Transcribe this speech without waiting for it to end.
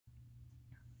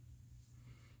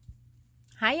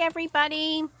Hi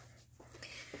everybody.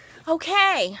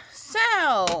 Okay,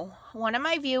 so one of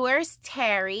my viewers,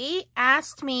 Terry,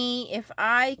 asked me if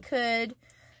I could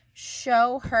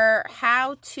show her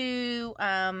how to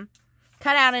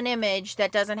cut out an image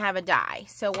that doesn't have a die.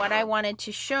 So what I wanted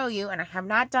to show you, and I have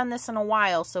not done this in a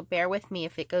while, so bear with me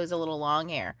if it goes a little long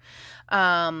here,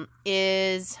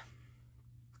 is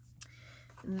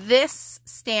this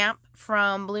stamp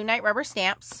from Blue Knight Rubber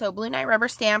Stamps. So Blue Knight Rubber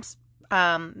Stamps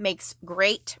makes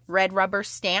great red rubber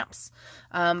stamps,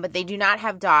 but they do not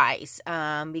have dies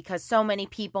because so many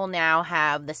people now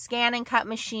have the scan and cut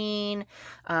machine,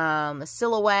 a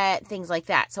silhouette, things like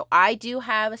that. So I do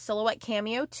have a silhouette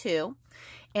Cameo too,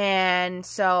 and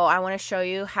so I want to show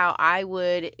you how I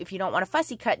would, if you don't want to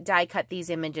fussy cut, die cut these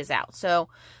images out. So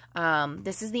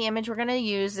this is the image we're going to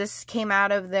use. This came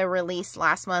out of the release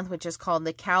last month, which is called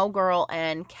the Cowgirl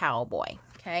and Cowboy.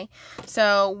 Okay,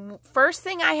 so first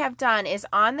thing I have done is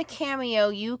on the Cameo,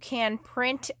 you can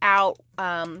print out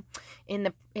in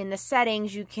the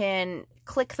settings, you can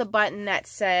click the button that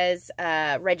says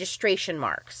registration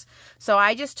marks. So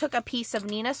I just took a piece of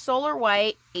Nina Solar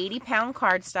White 80-pound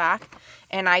cardstock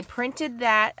and I printed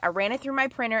that. I ran it through my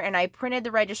printer and I printed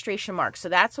the registration marks. So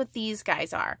that's what these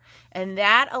guys are, and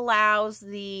that allows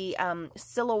the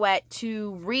silhouette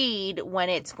to read when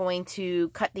it's going to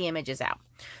cut the images out.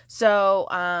 So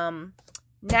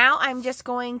now I'm just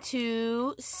going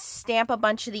to stamp a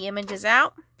bunch of the images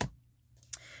out.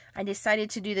 I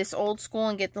decided to do this old school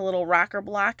and get the little rocker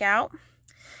block out.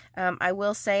 I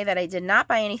will say that I did not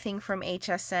buy anything from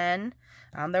HSN.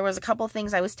 There was a couple of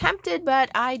things I was tempted,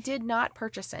 but I did not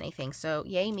purchase anything, so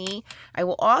yay me. I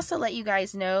will also let you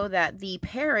guys know that the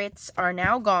parrots are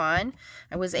now gone.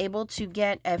 I was able to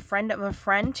get a friend of a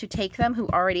friend to take them who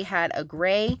already had a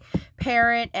gray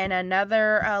parrot and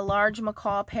another large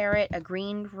macaw parrot, a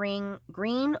green-winged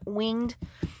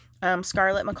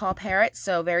scarlet macaw parrot,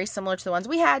 so very similar to the ones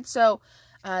we had. So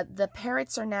the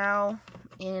parrots are now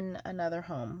in another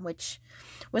home, which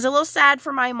was a little sad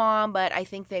for my mom, but I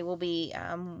think they will be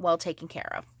well taken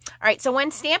care of. All right, so when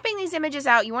stamping these images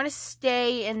out, you want to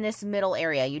stay in this middle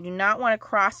area. You do not want to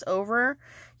cross over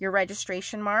your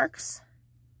registration marks.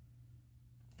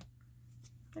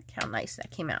 Look how nice that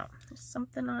came out. There's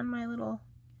something on my little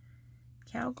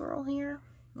cowgirl here.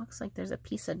 Looks like there's a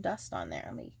piece of dust on there.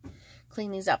 Let me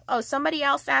clean these up. Oh, somebody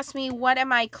else asked me, what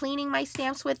am I cleaning my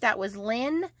stamps with? That was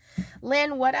Lynn.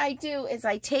 Lynn, what I do is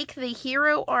I take the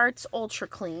Hero Arts Ultra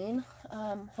Clean.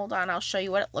 Hold on, I'll show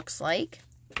you what it looks like.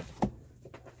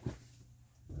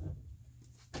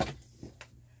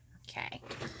 Okay.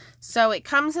 So it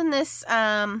comes in this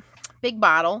big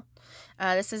bottle.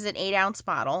 This is an 8-ounce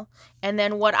bottle. And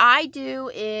then what I do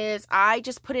is I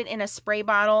just put it in a spray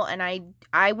bottle and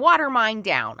I water mine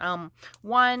down.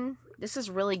 This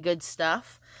is really good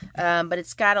stuff, but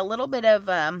it's got a little bit of,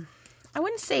 I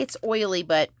wouldn't say it's oily,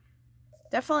 but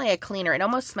definitely a cleaner. It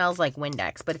almost smells like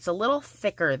Windex, but it's a little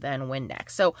thicker than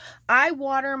Windex. So I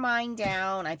water mine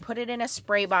down. I put it in a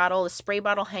spray bottle. The spray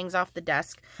bottle hangs off the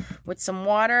desk with some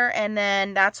water, and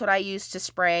then that's what I use to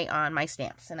spray on my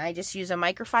stamps. And I just use a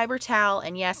microfiber towel,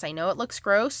 and yes, I know it looks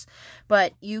gross,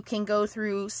 but you can go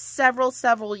through several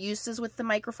uses with the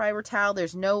microfiber towel.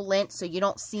 There's no lint, so you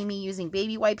don't see me using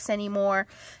baby wipes anymore.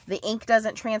 The ink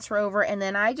doesn't transfer over, and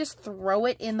then I just throw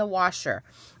it in the washer.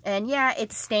 And yeah,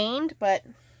 it's stained, but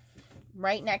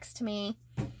right next to me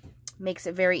makes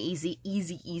it very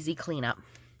easy cleanup.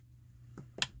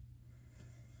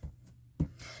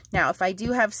 Now, if I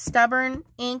do have stubborn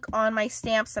ink on my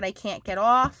stamps that I can't get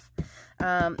off,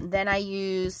 then I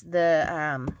use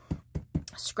the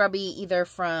scrubby, either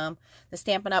from the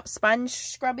Stampin' Up! Sponge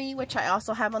Scrubby, which I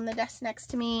also have on the desk next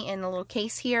to me in a little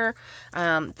case here.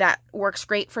 That works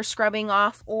great for scrubbing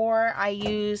off, or I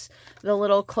use the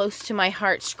little Close to My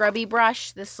Heart scrubby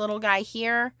brush, this little guy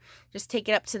here. Just take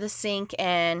it up to the sink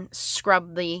and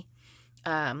scrub the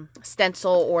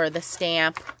stencil or the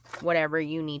stamp, whatever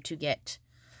you need to get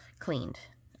cleaned.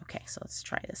 Okay, so let's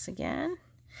try this again.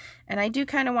 And I do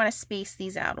kind of want to space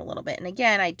these out a little bit. And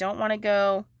again, I don't want to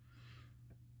go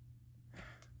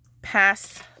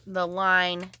past the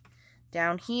line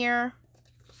down here,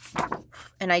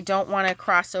 and I don't want to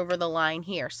cross over the line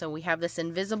here. So we have this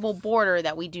invisible border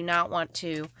that we do not want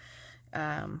to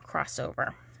cross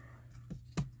over.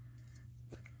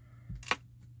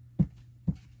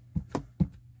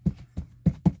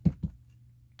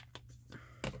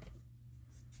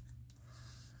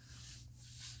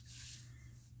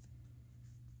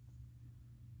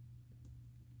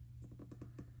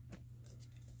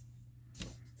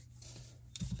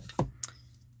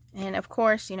 And of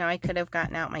course, you know, I could have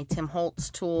gotten out my Tim Holtz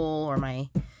tool or my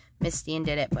Misty and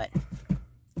did it, but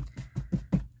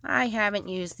I haven't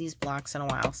used these blocks in a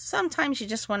while. Sometimes you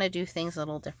just want to do things a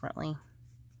little differently.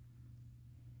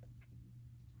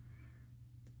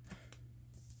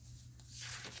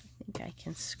 I think I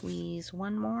can squeeze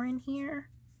one more in here.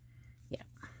 Yeah.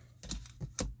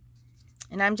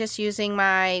 And I'm just using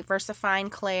my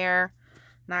VersaFine Clair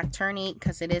Nocturne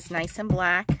because it is nice and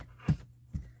black.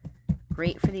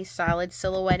 Great for these solid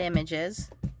silhouette images.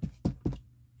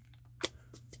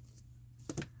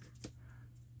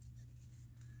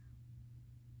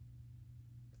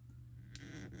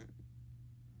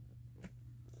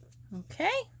 Okay.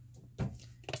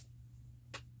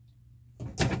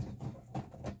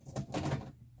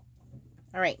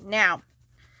 All right, now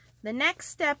the next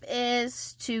step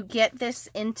is to get this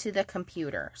into the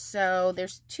computer. So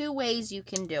there's two ways you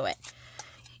can do it.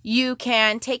 You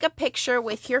can take a picture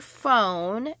with your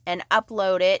phone and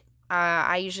upload it.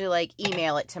 I usually like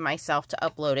email it to myself to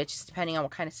upload it, just depending on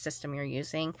what kind of system you're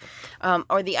using.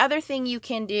 Or the other thing you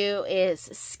can do is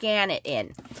scan it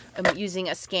in using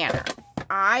a scanner.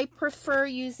 I prefer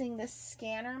using the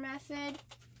scanner method,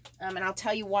 and I'll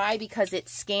tell you why, because it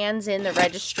scans in the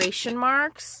registration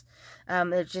marks.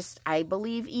 They're just, I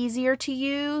believe, easier to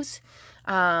use.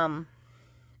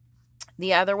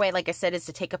 The other way, like I said, is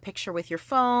to take a picture with your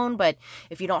phone, but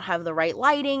if you don't have the right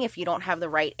lighting, if you don't have the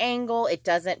right angle, it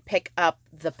doesn't pick up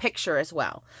the picture as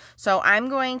well. So I'm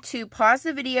going to pause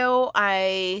the video.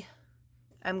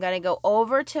 I'm going to go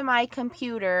over to my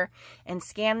computer and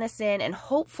scan this in, and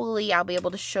hopefully I'll be able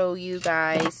to show you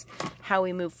guys how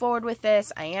we move forward with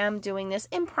this. I am doing this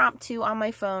impromptu on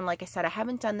my phone. Like I said, I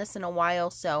haven't done this in a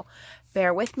while, so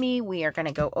bear with me. We are going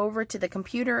to go over to the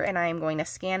computer, and I am going to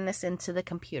scan this into the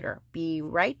computer. Be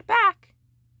right back.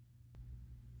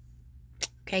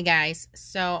 Okay, guys,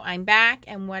 so I'm back,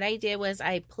 and what I did was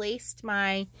I placed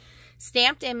my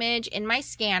stamped image in my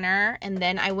scanner, and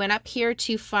then I went up here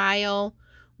to File,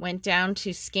 went down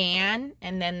to Scan,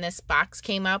 and then this box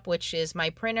came up, which is my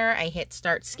printer. I hit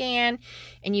Start Scan,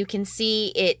 and you can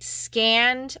see it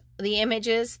scanned the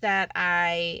images that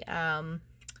I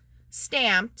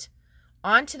stamped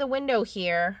onto the window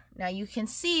here. Now you can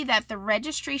see that the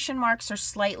registration marks are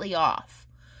slightly off.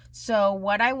 So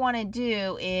what I want to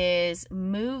do is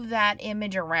move that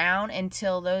image around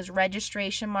until those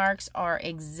registration marks are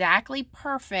exactly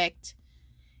perfect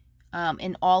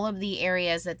in all of the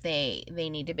areas that they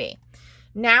need to be.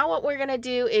 Now what we're going to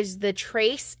do is the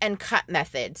trace and cut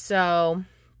method. So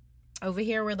over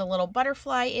here where the little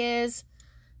butterfly is,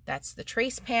 that's the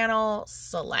trace panel.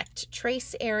 Select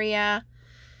trace area.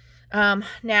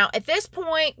 Now at this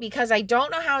point, because I don't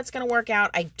know how it's going to work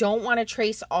out, I don't want to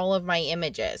trace all of my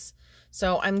images.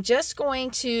 So I'm just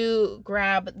going to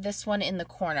grab this one in the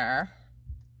corner.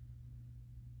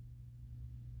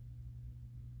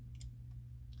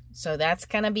 So that's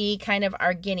going to be kind of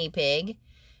our guinea pig.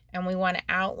 And we want to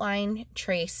outline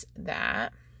trace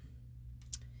that.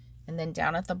 And then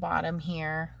down at the bottom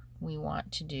here, we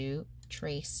want to do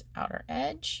trace outer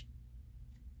edge.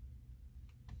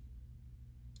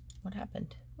 What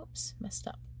happened? Oops, messed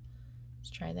up.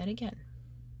 Let's try that again.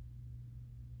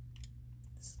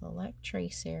 Select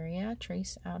trace area,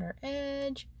 trace outer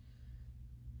edge.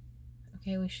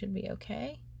 Okay, we should be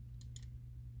okay.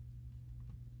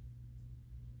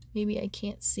 Maybe I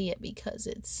can't see it because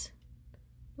it's,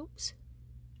 oops.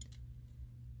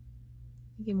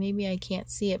 Maybe I can't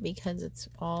see it because it's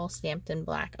all stamped in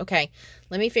black. Okay,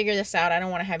 let me figure this out. I don't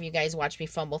want to have you guys watch me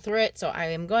fumble through it. So I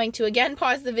am going to again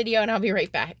pause the video and I'll be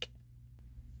right back.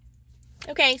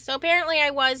 Okay, so apparently I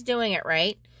was doing it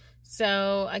right.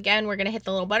 So again, we're going to hit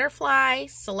the little butterfly,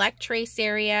 select trace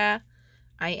area.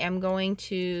 I am going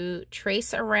to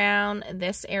trace around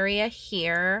this area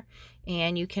here.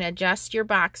 And you can adjust your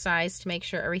box size to make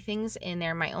sure everything's in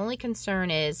there. My only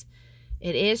concern is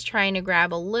it is trying to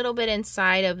grab a little bit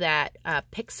inside of that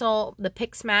pixel, the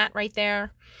pix mat right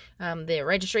there. The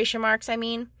registration marks, I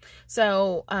mean.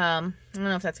 So, I don't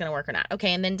know if that's going to work or not.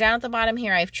 Okay, and then down at the bottom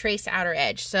here, I have trace outer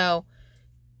edge. So,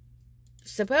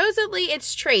 supposedly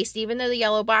it's traced, even though the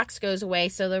yellow box goes away.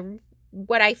 So,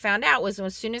 what I found out was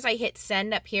as soon as I hit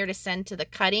send up here to send to the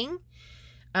cutting,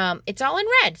 it's all in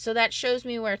red, so that shows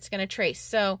me where it's going to trace.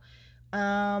 So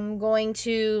I'm going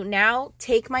to now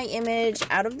take my image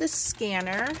out of the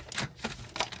scanner.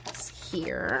 It's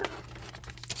here.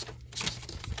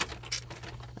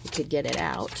 I could get it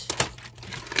out.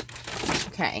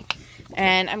 Okay,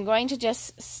 and I'm going to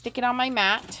just stick it on my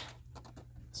mat.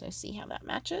 So see how that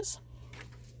matches.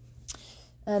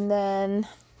 And then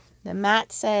the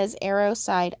mat says arrow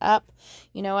side up.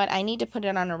 You know what? I need to put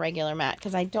it on a regular mat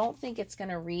because I don't think it's going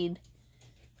to read.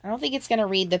 I don't think it's going to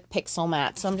read the pixel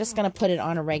mat. So I'm just going to put it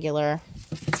on a regular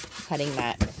cutting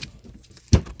mat.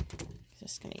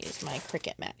 just going to use my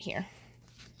Cricut mat here.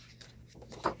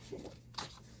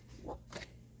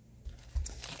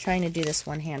 Trying to do this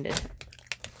one-handed.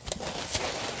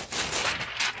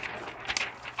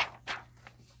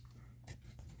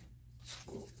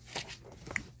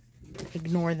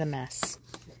 Ignore the mess.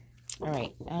 All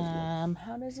right,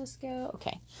 how does this go?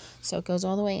 Okay, so it goes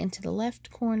all the way into the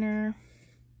left corner.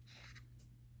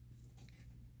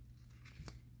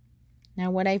 Now,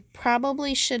 what I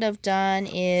probably should have done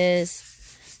is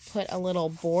put a little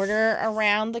border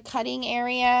around the cutting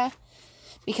area,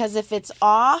 because if it's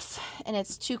off and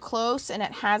it's too close and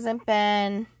it hasn't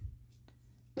been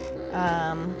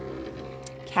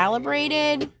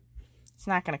calibrated, it's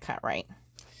not going to cut right.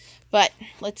 But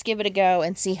let's give it a go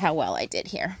and see how well I did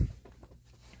here.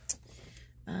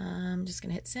 I'm just going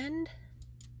to hit send.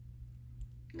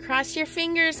 Cross your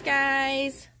fingers,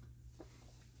 guys.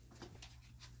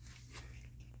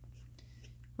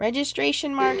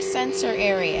 Registration mark sensor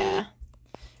area.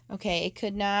 Okay, it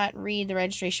could not read the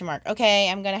registration mark. Okay,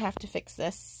 I'm going to have to fix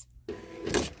this.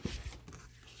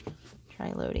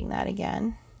 Try loading that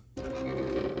again.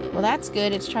 Well, that's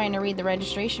good. It's trying to read the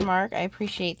registration mark. I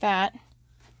appreciate that.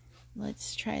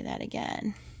 Let's try that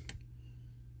again.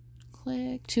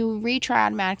 Click to retry,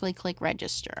 automatically click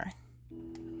register.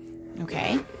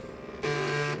 Okay.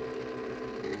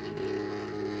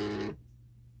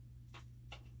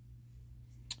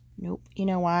 Nope. You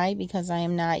know why? Because I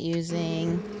am not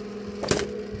using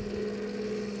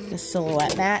the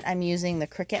Silhouette mat. I'm using the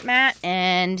Cricut mat,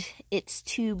 and it's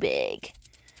too big.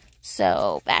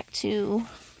 So back to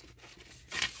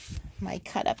my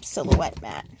cut up Silhouette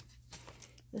mat.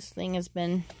 This thing has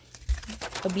been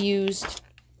abused.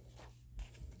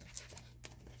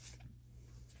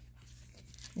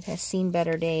 It has seen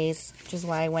better days, which is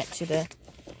why I went to the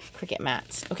Cricut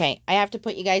mats. Okay, I have to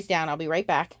put you guys down. I'll be right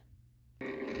back.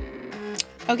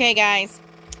 Okay, guys.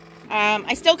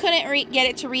 I still couldn't get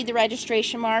it to read the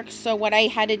registration mark, so what I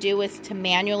had to do was to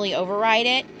manually override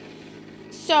it.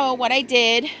 So what I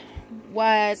did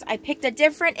was I picked a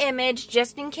different image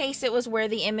just in case it was where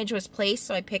the image was placed.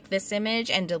 So I picked this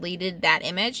image and deleted that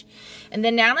image. And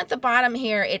then down at the bottom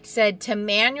here, it said to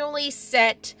manually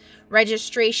set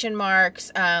registration marks,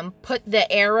 put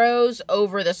the arrows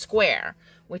over the square,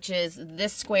 which is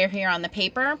this square here on the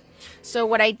paper. So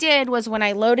what I did was when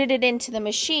I loaded it into the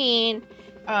machine,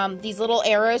 these little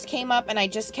arrows came up, and I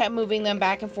just kept moving them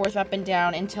back and forth, up and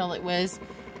down, until it was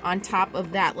on top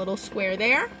of that little square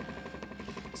there.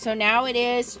 So now it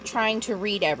is trying to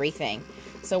read everything.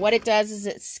 So what it does is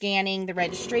it's scanning the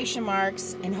registration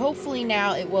marks, and hopefully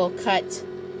now it will cut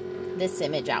this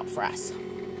image out for us.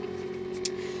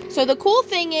 So the cool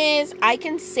thing is I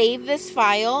can save this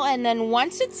file, and then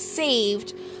once it's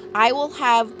saved, I will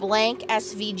have blank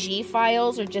SVG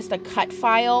files, or just a cut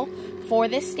file for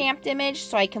this stamped image,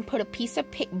 so I can put a piece of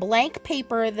blank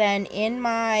paper then in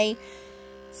my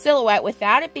Silhouette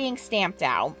without it being stamped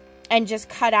out, and just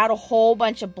cut out a whole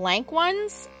bunch of blank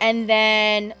ones and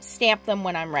then stamp them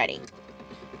when I'm ready.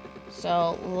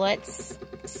 So let's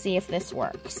see if this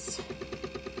works.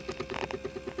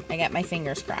 I got my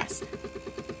fingers crossed.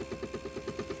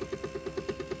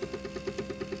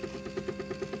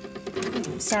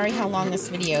 I'm sorry how long this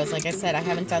video is. Like I said, I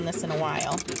haven't done this in a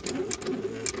while.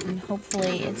 And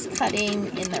hopefully it's cutting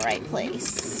in the right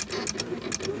place.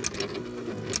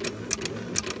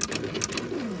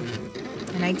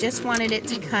 And I just wanted it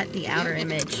to cut the outer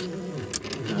image.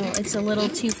 Oh, it's a little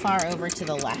too far over to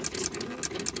the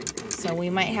left. So we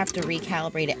might have to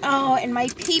recalibrate it. Oh, and my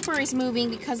paper is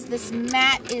moving because this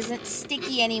mat isn't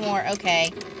sticky anymore. Okay.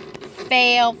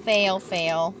 Fail, fail,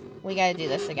 fail. We gotta do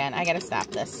this again. I gotta stop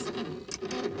this.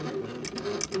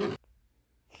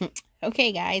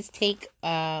 Okay, guys. Take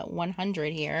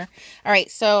 100 here.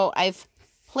 Alright, so I've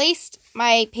placed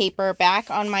my paper back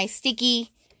on my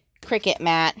sticky Cricut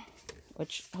mat,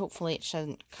 which hopefully it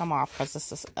shouldn't come off because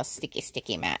this is a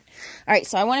sticky mat. All right,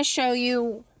 so I want to show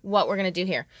you what we're going to do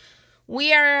here.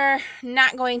 We are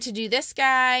not going to do this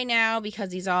guy now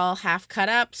because he's all half cut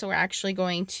up. So we're actually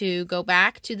going to go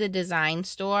back to the design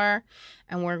store,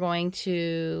 and we're going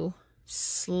to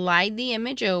slide the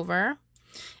image over,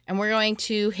 and we're going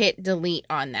to hit delete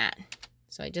on that.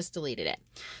 So I just deleted it.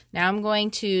 Now I'm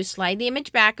going to slide the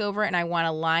image back over, and I want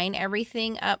to line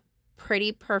everything up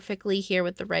pretty perfectly here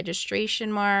with the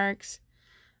registration marks.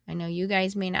 I know you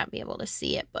guys may not be able to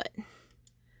see it, but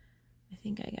I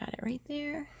think I got it right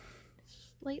there.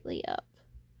 Slightly up.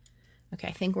 Okay,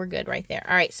 I think we're good right there.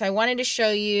 All right, so I wanted to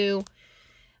show you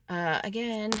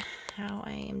again how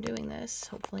I am doing this.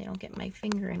 Hopefully I don't get my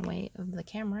finger in the way of the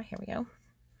camera. Here we go.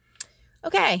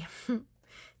 Okay.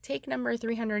 Take number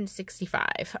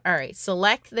 365. All right,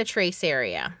 select the trace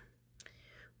area.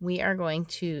 We are going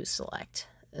to select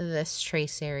this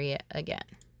trace area again.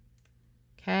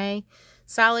 Okay,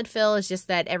 solid fill is just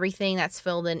that everything that's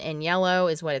filled in yellow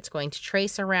is what it's going to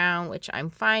trace around, which I'm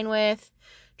fine with.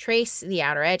 Trace the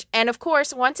outer edge. And of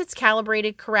course, once it's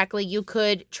calibrated correctly, you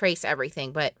could trace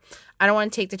everything, but I don't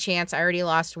want to take the chance. I already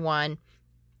lost one.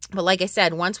 But like I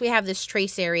said, once we have this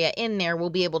trace area in there,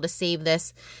 we'll be able to save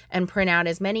this and print out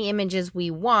as many images we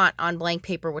want on blank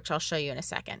paper, which I'll show you in a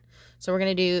second. So we're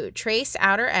going to do trace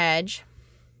outer edge.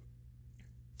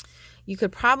 You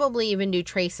could probably even do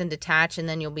trace and detach, and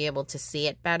then you'll be able to see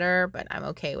it better, but I'm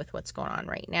okay with what's going on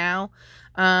right now.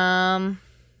 How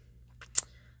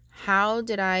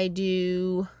did I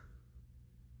do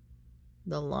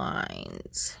the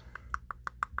lines?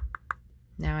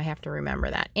 Now I have to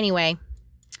remember that. Anyway,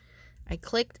 I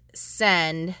clicked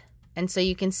send, and so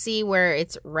you can see where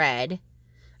it's red.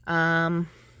 I'm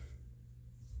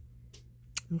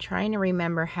trying to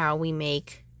remember how we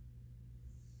make,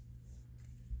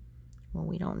 well,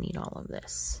 we don't need all of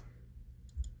this.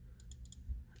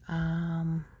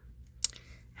 How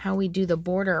we do the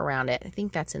border around it. I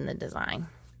think that's in the design.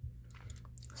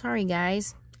 Sorry,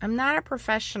 guys. I'm not a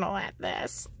professional at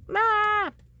this.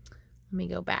 Let me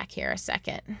go back here a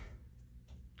second.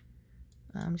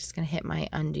 I'm just going to hit my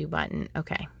undo button.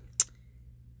 Okay.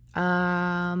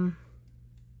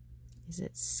 Is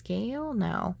it scale?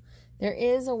 No. There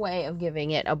is a way of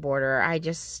giving it a border. I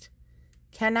just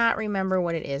cannot remember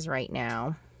what it is right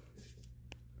now.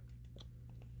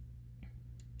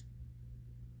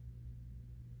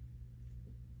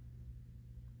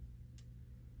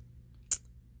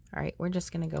 All right, we're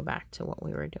just going to go back to what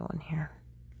we were doing here.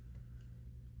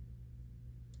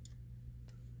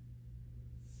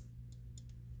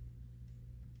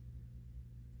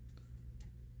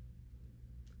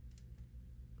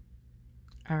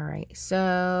 All right,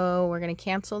 so we're going to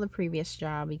cancel the previous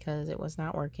job because it was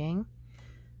not working.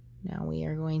 Now we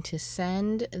are going to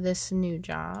send this new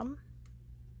job.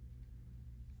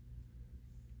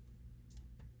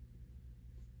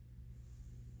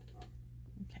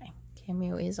 Okay,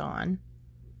 Cameo is on.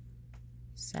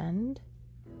 Send.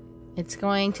 It's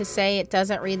going to say it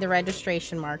doesn't read the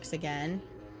registration marks again.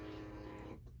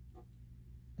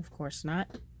 Of course not.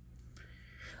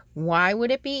 Why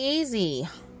would it be easy?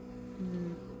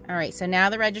 All right, so now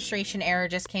the registration error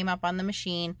just came up on the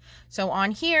machine. So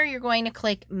on here, you're going to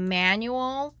click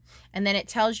manual, and then it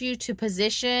tells you to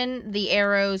position the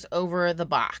arrows over the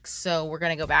box. So we're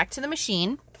going to go back to the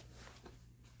machine.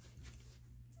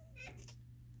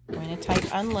 I'm going to type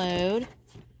unload.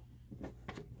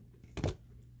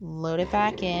 Load it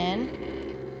back in.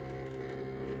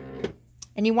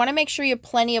 And you want to make sure you have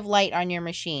plenty of light on your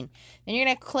machine. Then you're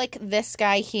going to click this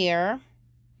guy here.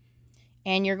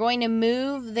 And you're going to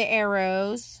move the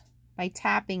arrows by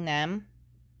tapping them.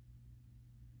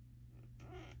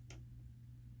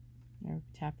 You're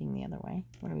tapping the other way.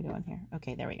 What are we doing here?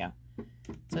 Okay, there we go.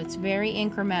 So it's very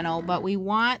incremental, but we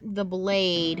want the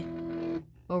blade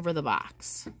over the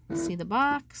box. See the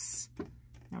box?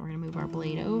 Now we're going to move our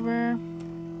blade over.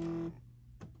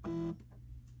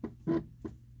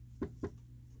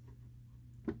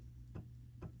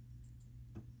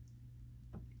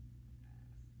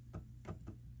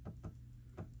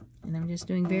 And I'm just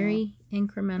doing very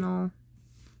incremental,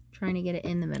 trying to get it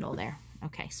in the middle there.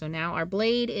 Okay, so now our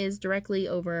blade is directly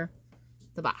over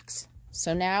the box.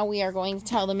 So now we are going to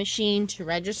tell the machine to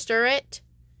register it.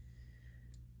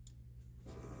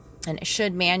 And it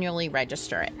should manually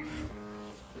register it.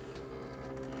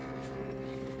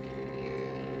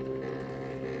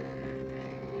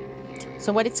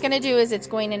 So what it's going to do is it's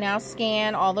going to now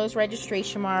scan all those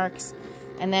registration marks,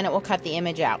 and then it will cut the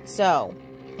image out. So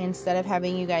instead of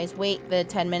having you guys wait the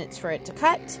 10 minutes for it to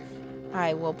cut,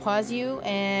 I will pause you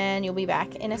and you'll be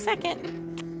back in a second.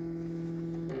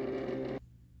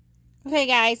 Okay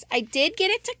guys, I did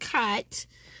get it to cut,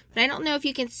 but I don't know if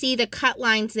you can see the cut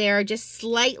lines there are just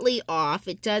slightly off.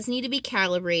 It does need to be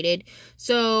calibrated.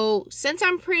 So since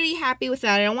I'm pretty happy with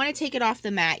that, I don't want to take it off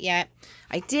the mat yet.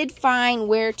 I did find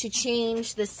where to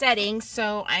change the settings.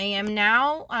 So I am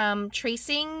now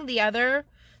tracing the other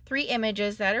 3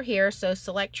 images that are here. So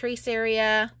select trace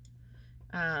area.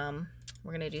 We're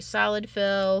going to do solid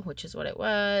fill, which is what it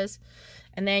was.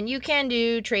 And then you can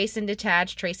do trace and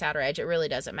detach, trace outer edge. It really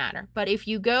doesn't matter. But if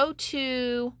you go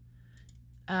to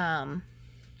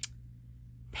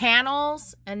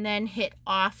panels and then hit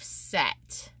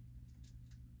offset,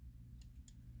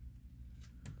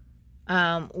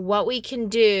 what we can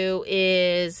do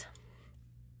is,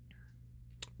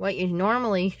 what you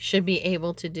normally should be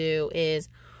able to do is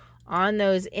on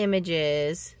those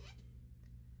images,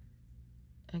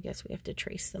 I guess we have to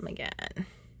trace them again.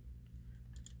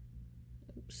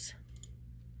 Oops.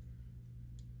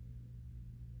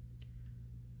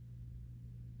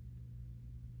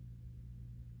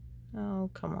 Oh,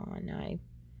 come on. I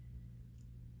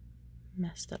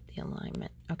messed up the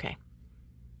alignment. Okay.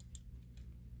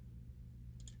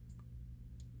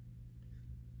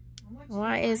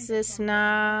 Why is this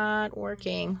not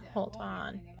working? Hold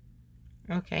on.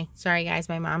 Okay. Sorry, guys.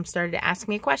 My mom started to ask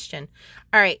me a question.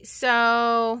 All right.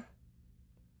 So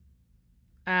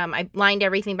I lined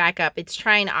everything back up. It's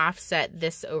trying to offset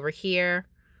this over here,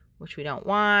 which we don't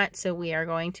want. So we are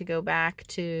going to go back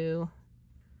to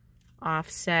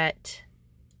offset.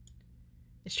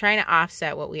 It's trying to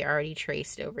offset what we already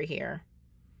traced over here.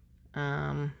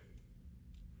 You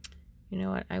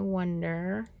know what? I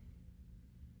wonder.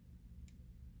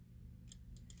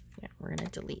 Yeah, we're going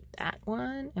to delete that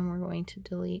one, and we're going to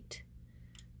delete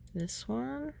this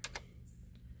one.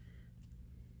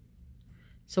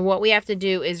 So what we have to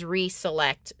do is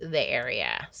reselect the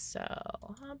area. So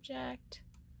object.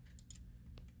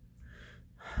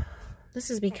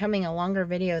 This is becoming a longer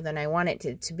video than I want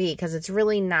it to be, because it's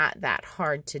really not that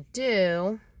hard to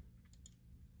do.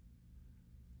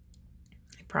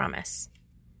 I promise.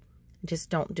 I just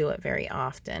don't do it very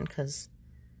often because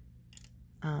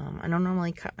I don't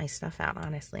normally cut my stuff out.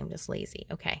 Honestly, I'm just lazy.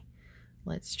 Okay,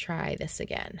 let's try this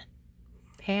again.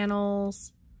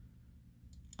 Panels,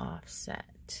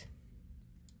 offset.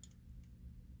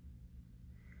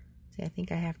 See, I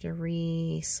think I have to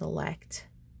reselect.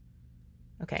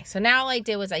 Okay, so now all I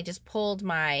did was I just pulled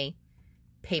my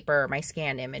paper, my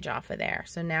scanned image off of there.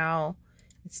 So now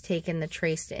it's taken the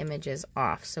traced images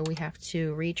off. So we have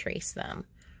to retrace them,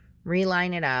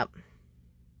 reline it up.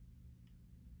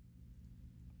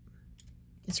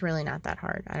 It's really not that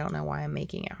hard. I don't know why I'm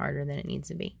making it harder than it needs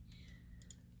to be.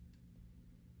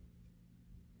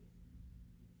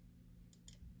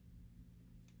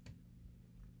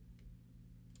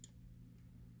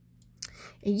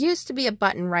 It used to be a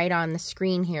button right on the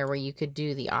screen here where you could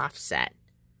do the offset.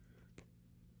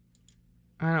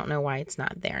 I don't know why it's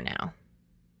not there now.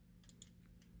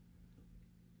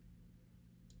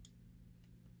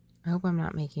 I hope I'm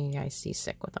not making you guys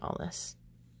seasick with all this.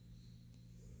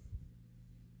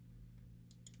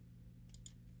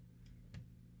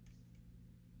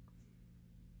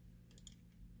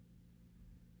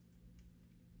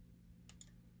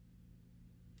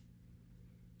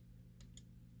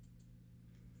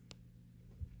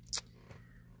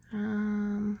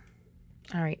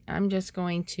 All right, I'm just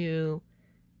going to,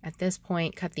 at this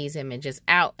point, cut these images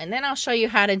out, and then I'll show you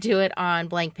how to do it on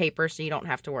blank paper so you don't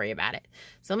have to worry about it.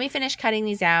 So let me finish cutting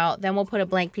these out, then we'll put a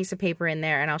blank piece of paper in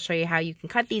there, and I'll show you how you can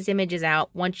cut these images out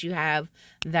once you have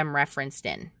them referenced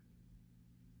in.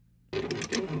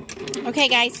 Okay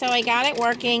guys, so I got it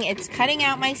working. It's cutting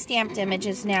out my stamped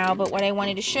images now, but what I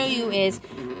wanted to show you is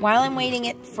while I'm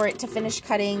waiting for it to finish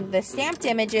cutting the stamped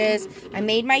images, I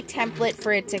made my template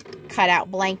for it to cut out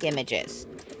blank images.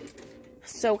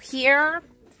 So here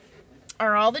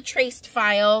are all the traced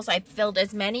files. I filled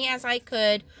as many as I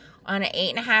could on an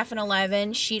 8.5 and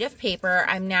 11 sheet of paper.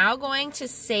 I'm now going to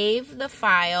save the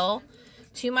file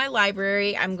to my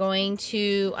library. I'm going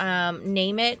to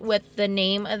name it with the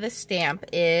name of the stamp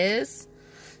is,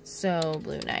 so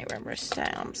Blue Night Rubber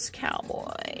Stamps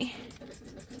Cowboy.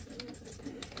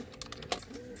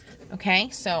 Okay,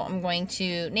 so I'm going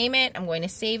to name it. I'm going to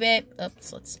save it.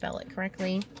 Oops, let's spell it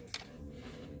correctly.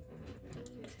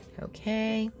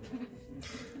 Okay.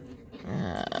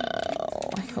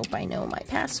 I hope I know my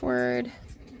password.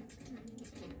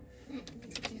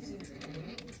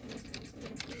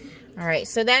 All right,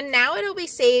 so then now it'll be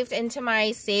saved into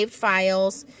my saved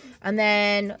files. And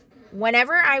then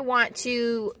whenever I want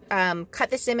to cut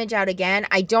this image out again,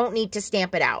 I don't need to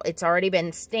stamp it out. It's already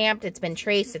been stamped, it's been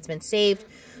traced, it's been saved.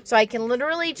 So I can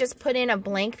literally just put in a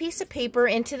blank piece of paper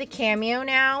into the Cameo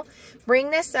now,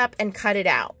 bring this up and cut it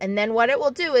out. And then what it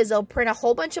will do is it'll print a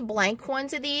whole bunch of blank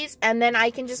ones of these, and then I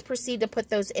can just proceed to put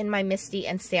those in my MISTI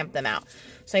and stamp them out.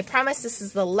 So I promise this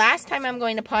is the last time I'm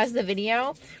going to pause the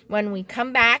video. When we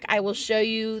come back, I will show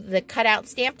you the cutout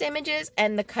stamped images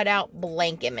and the cutout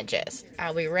blank images.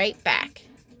 I'll be right back.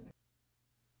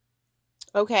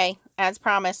 Okay, as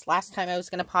promised, last time I was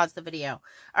going to pause the video.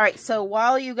 All right, so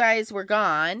while you guys were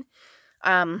gone,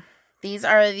 these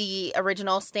are the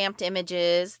original stamped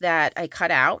images that I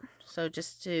cut out. So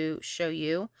just to show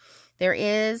you, there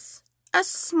is a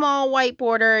small white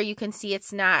border. You can see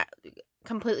it's not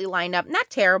completely lined up. Not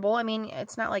terrible. I mean,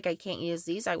 it's not like I can't use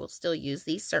these. I will still use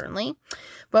these, certainly.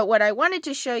 But what I wanted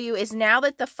to show you is now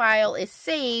that the file is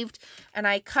saved, and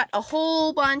I cut a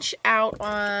whole bunch out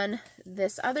on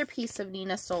this other piece of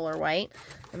Neenah Solar White.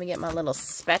 Let me get my little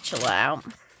spatula out.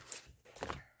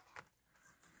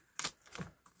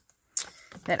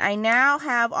 That I now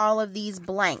have all of these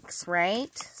blanks,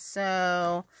 right?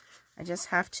 So I just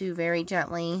have to very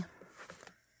gently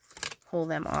pull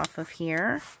them off of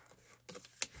here.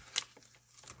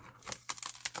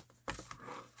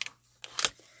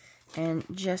 And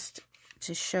just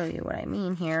to show you what I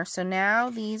mean here. So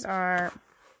now these are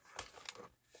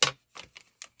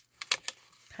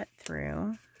cut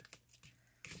through.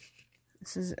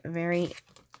 This is a very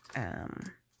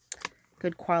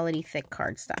good quality thick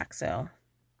cardstock. So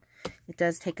it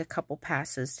does take a couple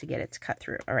passes to get it to cut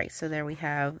through. All right, so there we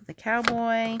have the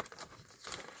cowboy.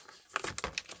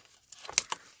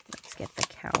 Let's get the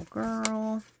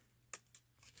cowgirl.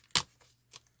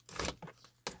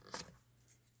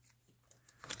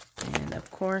 And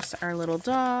of course, our little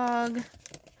dog.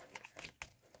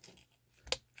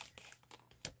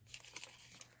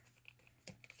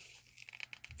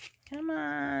 Come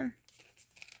on.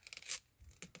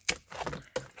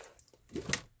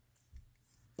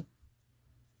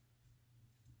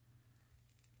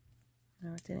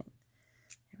 No, it didn't.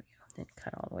 There we go. It didn't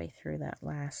cut all the way through that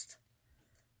last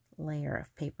layer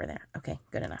of paper there. Okay,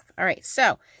 good enough. All right,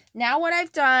 so now what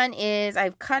I've done is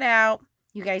I've cut out,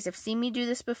 you guys have seen me do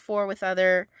this before with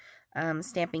other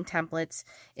stamping templates,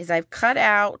 is I've cut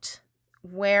out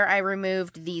where I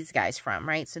removed these guys from,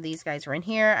 right? So these guys were in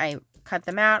here. I cut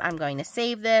them out. I'm going to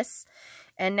save this.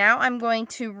 And now I'm going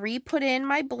to re-put in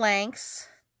my blanks.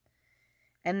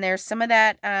 And there's some of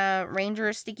that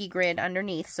Ranger sticky grid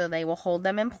underneath, so they will hold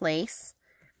them in place.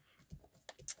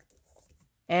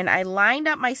 And I lined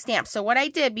up my stamp. So what I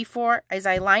did before is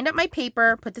I lined up my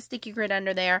paper, put the sticky grid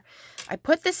under there. I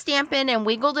put the stamp in and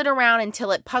wiggled it around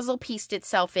until it puzzle pieced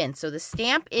itself in. So the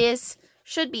stamp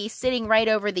should be sitting right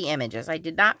over the images. I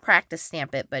did not practice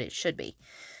stamp it, but it should be.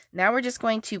 Now we're just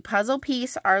going to puzzle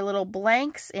piece our little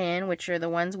blanks in, which are the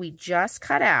ones we just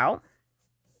cut out.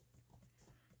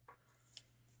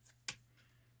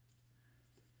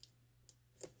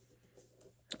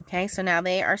 Okay, so now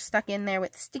they are stuck in there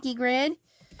with the sticky grid.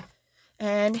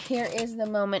 And here is the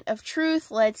moment of truth.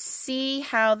 Let's see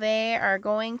how they are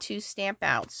going to stamp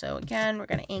out. So again, we're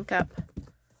going to ink up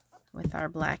with our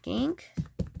black ink.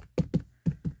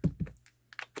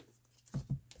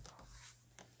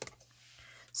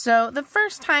 So the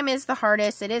first time is the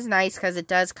hardest. It is nice because it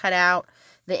does cut out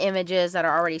the images that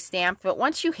are already stamped. But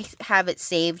once you have it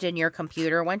saved in your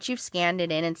computer, once you've scanned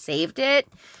it in and saved it,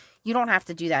 you don't have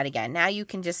to do that again. Now you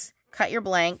can just cut your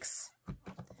blanks,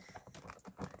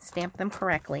 stamp them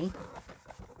correctly.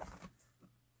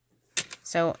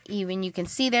 So even you can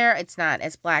see there, it's not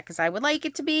as black as I would like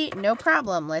it to be. No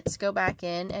problem. Let's go back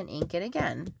in and ink it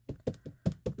again.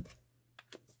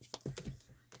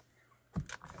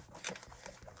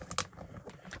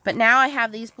 But now I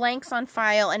have these blanks on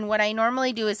file, and what I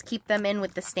normally do is keep them in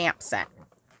with the stamp set.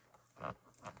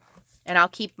 And I'll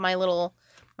keep my little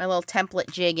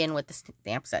template jig in with the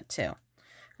stamp set too.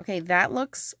 Okay, that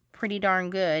looks pretty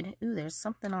darn good. Ooh, there's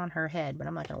something on her head, but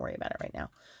I'm not going to worry about it right now.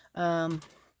 I'm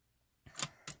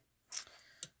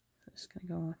just going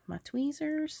to go with my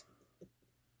tweezers.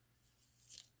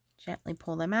 Gently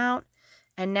pull them out.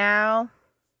 And now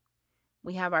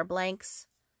we have our blanks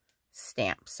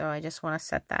stamped. So I just want to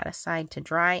set that aside to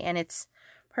dry, and it's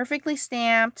perfectly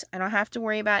stamped. I don't have to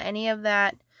worry about any of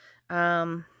that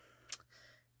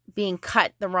being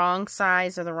cut the wrong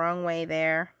size or the wrong way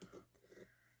there.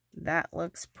 That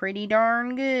looks pretty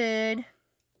darn good.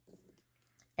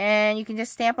 And you can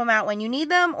just stamp them out when you need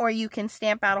them, or you can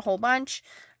stamp out a whole bunch.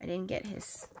 I didn't get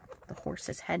the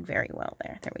horse's head very well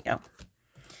there. There we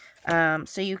go.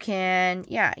 So you can,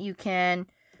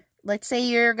 let's say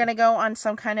you're going to go on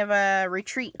some kind of a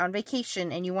retreat on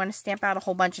vacation and you want to stamp out a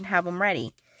whole bunch and have them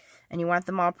ready. And you want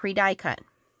them all pre-die cut.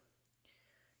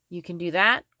 You can do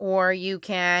that, or you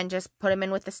can just put them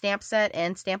in with the stamp set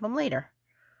and stamp them later.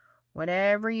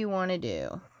 Whatever you want to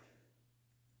do.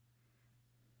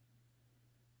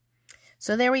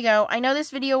 So there we go. I know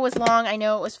this video was long. I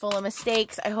know it was full of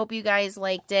mistakes. I hope you guys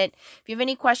liked it. If you have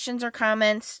any questions or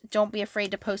comments, don't be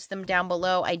afraid to post them down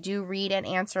below. I do read and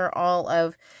answer all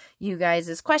of you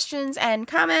guys' questions and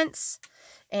comments.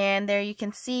 And there you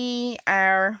can see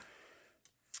our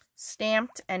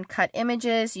stamped and cut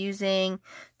images using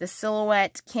the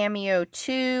Silhouette Cameo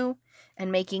 2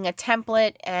 and making a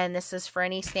template. And this is for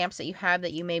any stamps that you have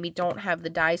that you maybe don't have the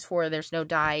dies for. There's no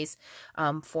dies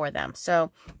for them.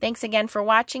 So thanks again for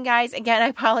watching, guys. Again, I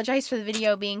apologize for the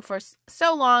video being for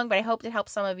so long, but I hope it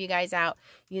helps some of you guys out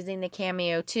using the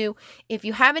Cameo too. If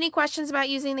you have any questions about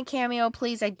using the Cameo,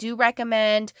 please, I do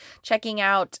recommend checking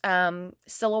out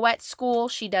Silhouette School.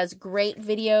 She does great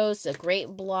videos, a great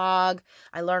blog.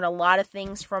 I learn a lot of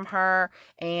things from her.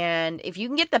 And if you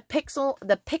can get the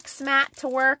PixMat to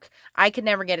work, I could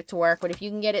never get it to work, but if you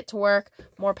can get it to work,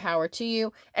 more power to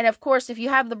you. And of course, if you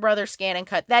have the Brother Scan and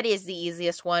Cut, that is the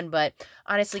easiest one. But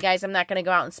honestly, guys, I'm not going to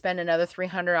go out and spend another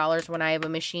 $300 when I have a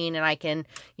machine and I can,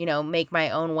 you know, make my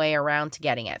own way around to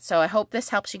getting it. So I hope this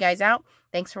helps you guys out.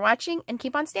 Thanks for watching and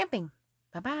keep on stamping.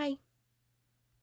 Bye-bye.